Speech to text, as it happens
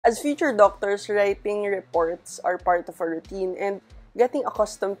As future doctors, writing reports are part of our routine, and getting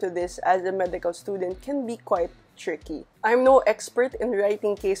accustomed to this as a medical student can be quite tricky. I'm no expert in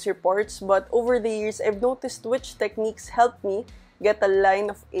writing case reports, but over the years, I've noticed which techniques help me get a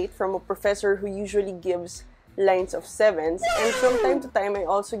line of 8 from a professor who usually gives lines of 7s, and from time to time, I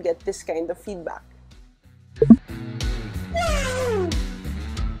also get this kind of feedback.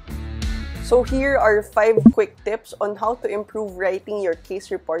 So here are 5 quick tips on how to improve writing your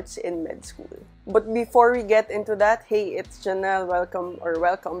case reports in med school. But before we get into that, hey, it's Janelle.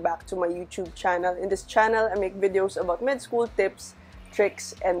 Welcome back to my YouTube channel. In this channel, I make videos about med school tips,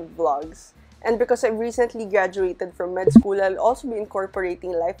 tricks, and vlogs. And because I've recently graduated from med school, I'll also be incorporating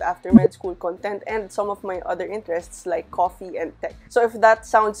life after med school content and some of my other interests like coffee and tech. So if that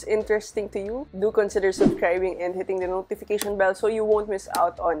sounds interesting to you, do consider subscribing and hitting the notification bell so you won't miss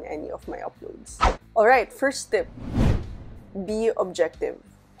out on any of my uploads. Alright, first tip, be objective.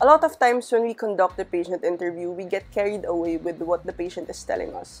 A lot of times when we conduct a patient interview, we get carried away with what the patient is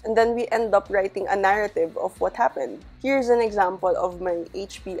telling us. And then we end up writing a narrative of what happened. Here's an example of my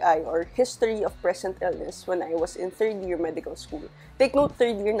HPI or History of Present Illness when I was in 3rd year medical school. Take note,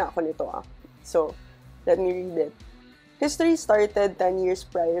 3rd year na ako nito So, let me read it. History started 10 years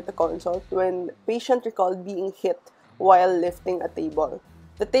prior to consult when patient recalled being hit while lifting a table.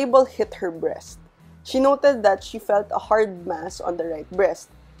 The table hit her breast. She noted that she felt a hard mass on the right breast.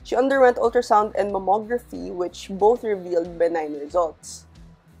 She underwent ultrasound and mammography, which both revealed benign results.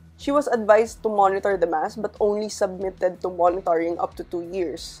 She was advised to monitor the mass but only submitted to monitoring up to 2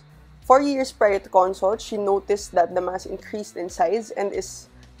 years. 4 years prior to consult, she noticed that the mass increased in size and is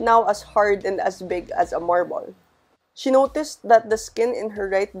now as hard and as big as a marble. She noticed that the skin in her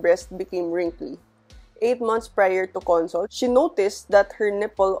right breast became wrinkly. 8 months prior to consult, she noticed that her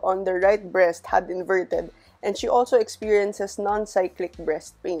nipple on the right breast had inverted, and she also experiences non-cyclic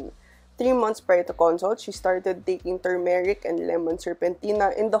breast pain. 3 months prior to consult, she started taking turmeric and lemon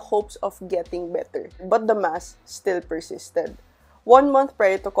serpentina in the hopes of getting better, but the mass still persisted. 1 month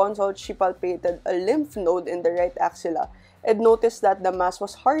prior to consult, she palpated a lymph node in the right axilla and noticed that the mass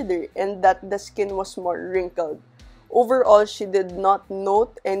was harder and that the skin was more wrinkled. Overall, she did not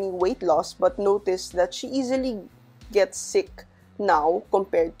note any weight loss but noticed that she easily gets sick now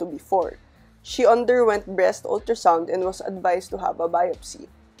compared to before. She underwent breast ultrasound and was advised to have a biopsy.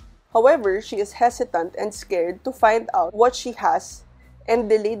 However, she is hesitant and scared to find out what she has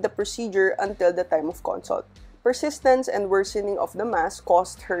and delayed the procedure until the time of consult. Persistence and worsening of the mass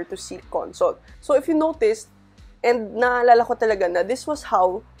caused her to seek consult. So if you noticed, and naalala ko talaga na this was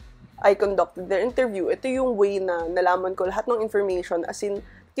how I conducted the interview. Ito yung way na nalaman ko lahat ng information, as in,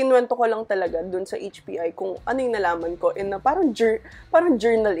 kinuwento ko lang talaga dun sa HPI kung ano yung nalaman ko in na parang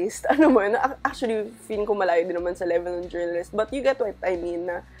journalist. Ano mo yun? Actually, feeling ko malayo din naman sa level ng journalist. But you get what I mean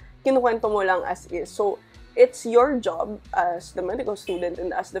na kinukwento mo lang as is. So, it's your job as the medical student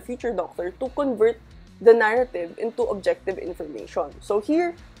and as the future doctor to convert the narrative into objective information. So,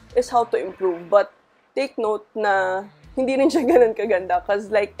 here is how to improve. But take note na hindi rin siya ganun kaganda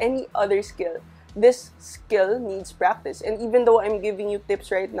because like any other skill, this skill needs practice. And even though I'm giving you tips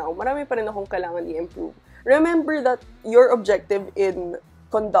right now, marami pa rin akong kailangan i-improve. Remember that your objective in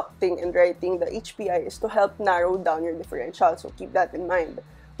conducting and writing the HPI is to help narrow down your differential. So keep that in mind.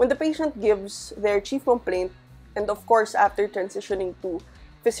 When the patient gives their chief complaint, and of course after transitioning to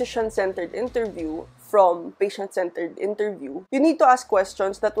physician-centered interview from patient-centered interview, you need to ask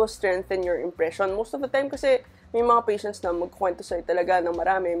questions that will strengthen your impression. Most of the time kasi may mga patients na magkwento sa'yo talaga ng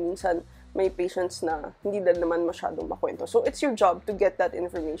marami. Minsan, may patients na hindi na naman masyadong makwento. So, it's your job to get that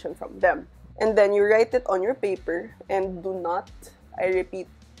information from them. And then, you write it on your paper and do not, I repeat,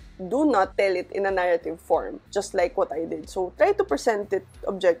 do not tell it in a narrative form, just like what I did. So, try to present it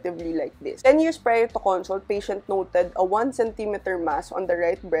objectively like this. 10 years prior to consult, patient noted a 1 centimeter mass on the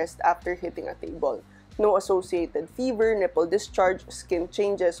right breast after hitting a table. No associated fever, nipple discharge, skin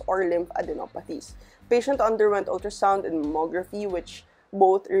changes, or lymphadenopathies. Patient underwent ultrasound and mammography, which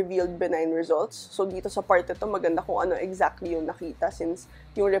both revealed benign results. So, dito sa part ito, maganda kung ano exactly yung nakita since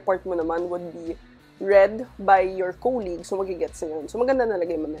yung report mo naman would be read by your colleague. So, magigets na yun. So, maganda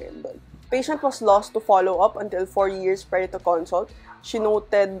nalagay mo na yun doon. Patient was lost to follow-up until 4 years prior to consult. She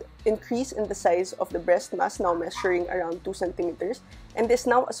noted increase in the size of the breast mass, now measuring around 2 centimeters, and is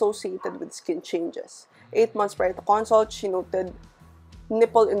now associated with skin changes. 8 months prior to consult, she noted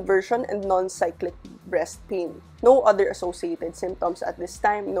nipple inversion and non-cyclic breast pain. No other associated symptoms at this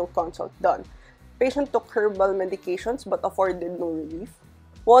time, no consult done. Patient took herbal medications but afforded no relief.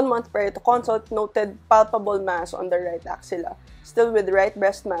 1 month prior to consult, noted palpable mass on the right axilla, still with right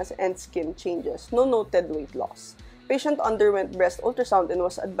breast mass and skin changes. No noted weight loss. Patient underwent breast ultrasound and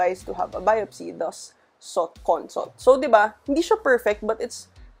was advised to have a biopsy, thus sought consult. So, di ba, hindi siya perfect, but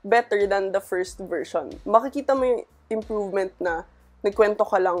it's better than the first version. Makikita mo yung improvement na nagkwento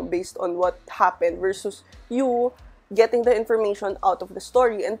ka lang based on what happened versus you getting the information out of the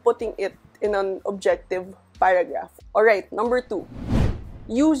story and putting it in an objective paragraph. Alright, number 2.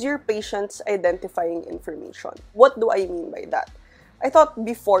 Use your patient's identifying information. What do I mean by that? I thought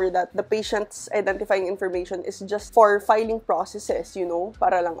before that the patient's identifying information is just for filing processes, you know,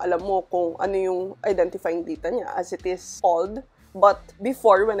 para lang alam mo kung ano yung identifying data niya as it is called. But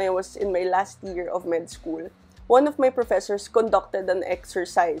before, when I was in my last year of med school, one of my professors conducted an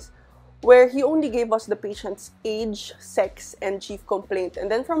exercise where he only gave us the patient's age, sex, and chief complaint. And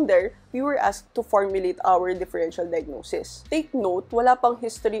then from there, we were asked to formulate our differential diagnosis. Take note, wala pang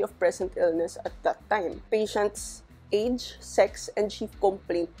history of present illness at that time. Patient's age, sex, and chief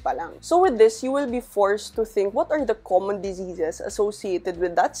complaint pa lang. So with this, you will be forced to think what are the common diseases associated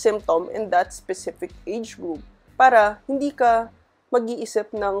with that symptom in that specific age group para hindi ka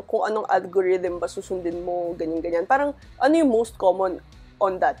mag-iisip ng kung anong algorithm ba susundin mo, ganyan-ganyan. Parang ano yung most common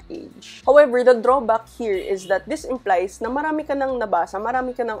on that age. However, the drawback here is that this implies na marami ka nang nabasa,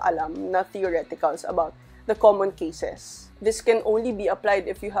 marami ka nang alam na theoreticals about the common cases. This can only be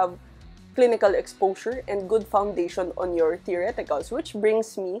applied if you have clinical exposure and good foundation on your theoreticals, which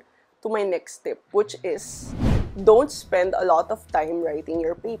brings me to my next tip, which is don't spend a lot of time writing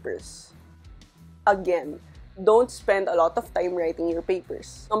your papers. Again, don't spend a lot of time writing your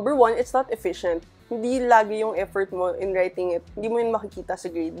papers. Number 1, it's not efficient. Hindi lagi yung effort mo in writing it, hindi mo yun makikita sa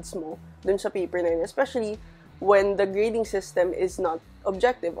grades mo dun sa paper na yun, especially when the grading system is not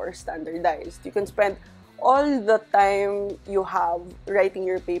objective or standardized. You can spend all the time you have writing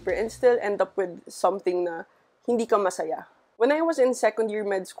your paper and still end up with something na hindi ka masaya. When I was in second year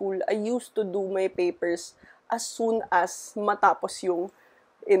med school, I used to do my papers as soon as matapos yung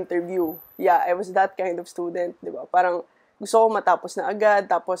interview. Yeah, I was that kind of student, di ba? Parang gusto ko matapos na agad,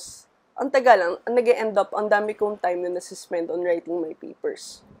 tapos ang tagal lang, nag-end up, ang dami kong time na nasuspend on writing my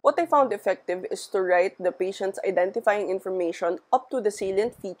papers. What I found effective is to write the patient's identifying information up to the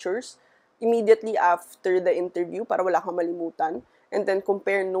salient features immediately after the interview para wala kang malimutan, and then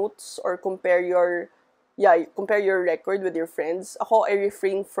compare notes or compare your record with your friends. Ako, I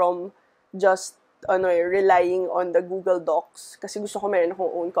refrain from just relying on the Google Docs kasi gusto ko meron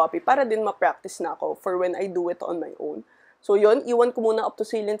akong own copy para din ma-practice na ako for when I do it on my own. So yun, iwan ko muna up to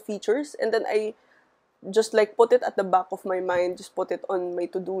salient features and then I just like put it at the back of my mind, just put it on my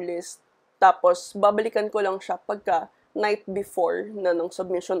to-do list. Tapos, babalikan ko lang siya pagka night before na ng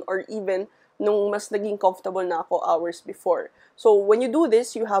submission or even nung mas naging comfortable na ako hours before. So, when you do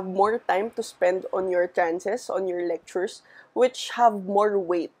this, you have more time to spend on your trances, on your lectures, which have more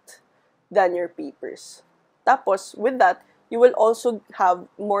weight than your papers. Tapos, with that, you will also have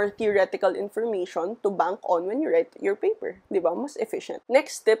more theoretical information to bank on when you write your paper. Diba? Mas efficient.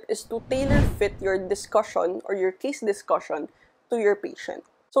 Next tip is to tailor fit your discussion or your case discussion to your patient.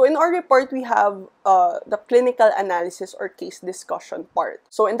 So in our report, we have the clinical analysis or case discussion part.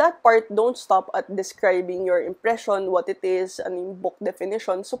 So in that part, don't stop at describing your impression, what it is, and yung book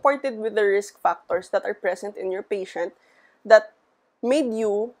definition, supported with the risk factors that are present in your patient that made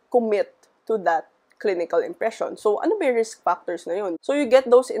you commit to that clinical impression. So ano ba yung risk factors na yun? So you get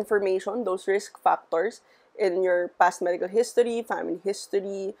those information, those risk factors, in your past medical history, family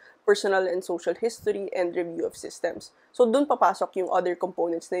history, personal and social history, and review of systems. So, dun papasok yung other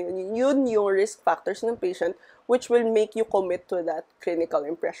components na yun. Yun yung risk factors ng patient which will make you commit to that clinical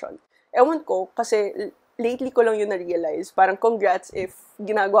impression. Ewan ko, kasi lately ko lang yun na-realize. Parang congrats if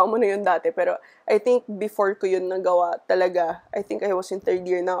ginagawa mo na yun dati. Pero I think before ko yun nagawa talaga, I think I was in third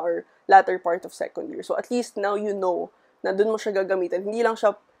year na or latter part of second year. So, at least now you know na dun mo siya gagamitin. Hindi lang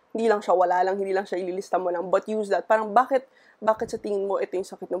siya wala lang, hindi lang siya ililista mo lang, but use that. Parang bakit sa tingin mo ito yung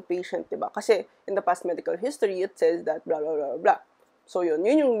sakit ng patient, diba? Kasi in the past medical history, it says that blah, blah, blah, blah. So yun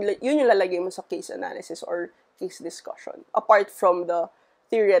yung lalagay mo sa case analysis or case discussion. Apart from the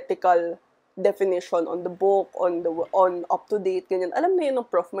theoretical definition on the book, on up-to-date, ganyan. Alam na yun ng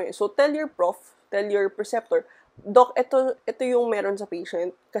prof mo. So tell your preceptor, Doc, ito yung meron sa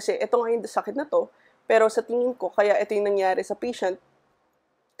patient, kasi ito nga yung sakit na to, pero sa tingin ko, kaya ito yung nangyari sa patient,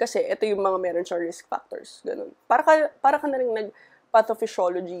 kasi ito yung mga meron siyang risk factors. Ganun. Para ka na rin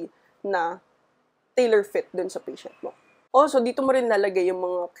nag-pathophysiology na tailor fit dun sa patient mo. Also, dito mo rin nalagay yung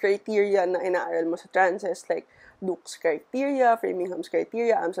mga criteria na inaaral mo sa trances, like Duke's criteria, Framingham's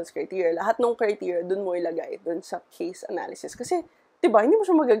criteria, Amson's criteria. Lahat ng criteria, dun mo ilagay dun sa case analysis. Kasi, diba, hindi mo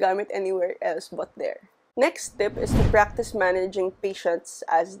siya magagamit anywhere else but there. Next tip is to practice managing patients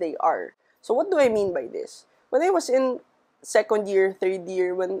as they are. So, what do I mean by this? when I was in second year, third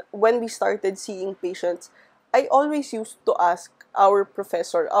year, when we started seeing patients, I always used to ask our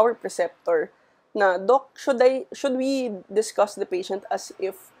professor, our preceptor, na, Doc, should we discuss the patient as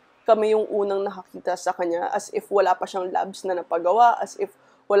if kami yung unang nakakita sa kanya, as if wala pa siyang labs na napagawa, as if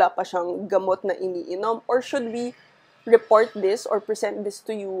wala pa siyang gamot na iniinom, or should we report this or present this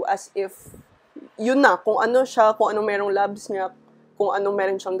to you as if yun na, kung ano siya, kung ano merong labs niya, kung ano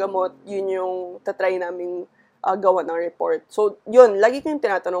meron siyang gamot, yun yung tatry naming gawa ng report. So, yun, lagi ko yung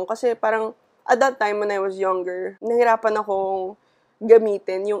tinatanong kasi parang at that time when I was younger, nahirapan akong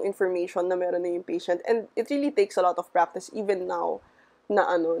gamitin yung information na meron na yung patient. And it really takes a lot of practice even now na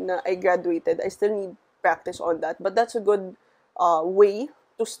I graduated. I still need practice on that. But that's a good way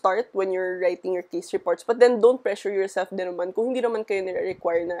to start when you're writing your case reports. But then don't pressure yourself din naman kung hindi naman kayo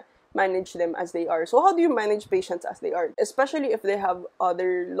nire-require na manage them as they are. So how do you manage patients as they are? Especially if they have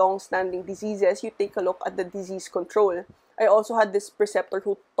other long-standing diseases, you take a look at the disease control. I also had this preceptor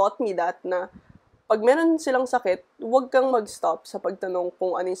who taught me that na pag meron silang sakit, huwag kang mag-stop sa pagtanong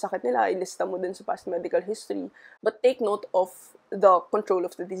kung ano yung sakit nila, ilista mo din sa past medical history. But take note of the control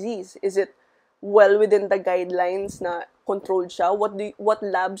of the disease. Is it well within the guidelines na controlled siya? What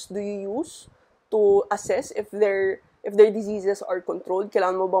labs do you use to assess if their diseases are controlled?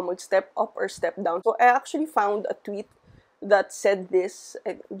 Kailangan mo ba mag-step up or step down? So I actually found a tweet that said this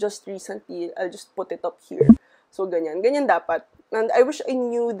just recently. I'll just put it up here. So ganyan dapat. And I wish I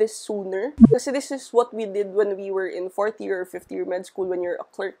knew this sooner. Kasi this is what we did when we were in 4th year or 5th year med school when you're a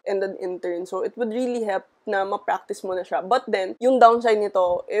clerk and an intern. So it would really help na ma-practice mo na siya. But then, yung downside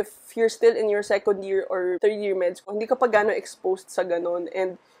nito, if you're still in your 2nd year or 3rd year med school, hindi ka pa gano'ng exposed sa ganon,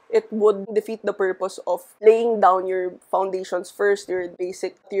 and it would defeat the purpose of laying down your foundations first, your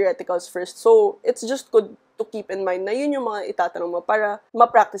basic theoreticals first. So it's just good to keep in mind na yun yung mga itatanong mo para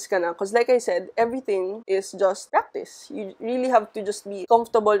ma-practice ka na. Because like I said, everything is just practice. You really have to just be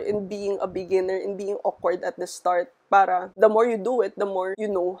comfortable in being a beginner, in being awkward at the start, para the more you do it, the more you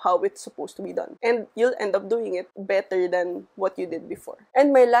know how it's supposed to be done. And you'll end up doing it better than what you did before.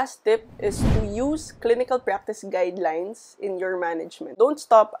 And my last tip is to use clinical practice guidelines in your management. Don't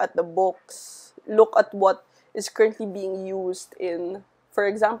stop at the books. Look at what is currently being used in, for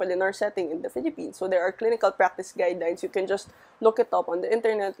example, in our setting in the Philippines. So there are clinical practice guidelines. You can just look it up on the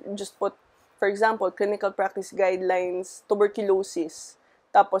internet. Just put, for example, clinical practice guidelines, tuberculosis.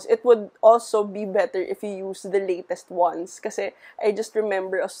 Tapos, it would also be better if you use the latest ones. Kasi, I just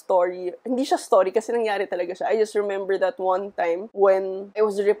remember a story. Hindi siya story kasi nangyari talaga siya. I just remember that one time when I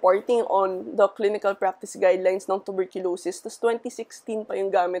was reporting on the clinical practice guidelines ng tuberculosis. Tapos, 2016 pa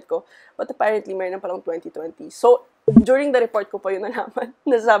yung gamit ko. But apparently, mayroon na palang 2020. So, during the report ko pa yun nalaman.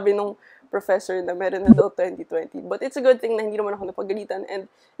 Nasabi nung professor na meron na daw 2020. But it's a good thing na hindi naman ako napagalitan.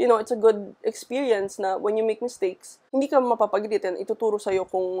 And, you know, it's a good experience na when you make mistakes, hindi ka mapapagalitan. Ituturo sa'yo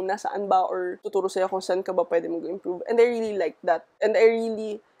kung nasaan ba or tuturo sa'yo kung saan ka ba pwede mag-improve. And I really like that. And I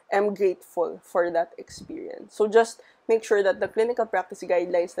really am grateful for that experience. So just make sure that the clinical practice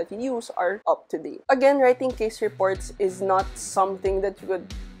guidelines that you use are up to date. Again, writing case reports is not something that you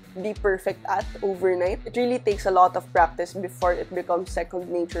could be perfect at overnight. It really takes a lot of practice before it becomes second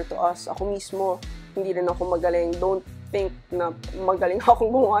nature to us. Ako mismo, hindi rin ako magaling. Don't think na magaling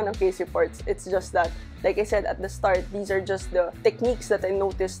akong gumawa ng case reports. It's just that, like I said at the start, these are just the techniques that I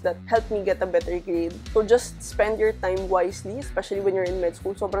noticed that helped me get a better grade. So just spend your time wisely, especially when you're in med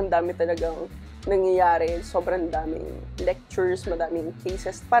school. Sobrang dami talagang nangyayari. Sobrang daming lectures, madaming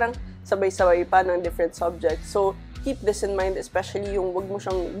cases. Parang sabay-sabay pa ng different subjects. So, keep this in mind, especially yung wag mo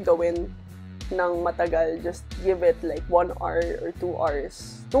siyang gawin ng matagal. Just give it like 1 hour or 2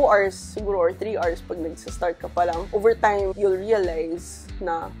 hours. 2 hours siguro or 3 hours pag nagsa-start ka pa lang. Over time, you'll realize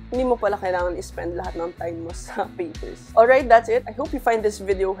na hindi mo pala kailangan i-spend lahat ng time mo sa papers. Alright, that's it. I hope you find this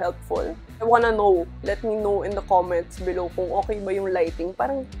video helpful. I wanna know. Let me know in the comments below kung okay ba yung lighting.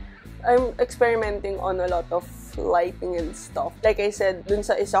 Parang I'm experimenting on a lot of lighting and stuff. Like I said, dun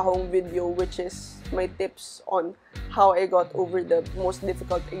sa isa kong video, which is my tips on how I got over the most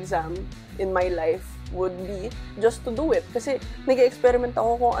difficult exam in my life, would be just to do it. Kasi nag-experiment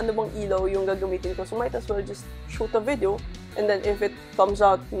ako kung ano bang ilaw yung gagamitin ko. So might as well just shoot a video. And then if it comes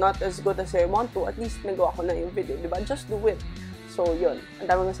out not as good as I want to, at least nagawa ko na yung video, diba? Just do it. So yun. Ang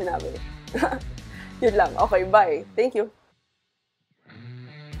dami kong sinabi. Yun lang. Okay, bye. Thank you.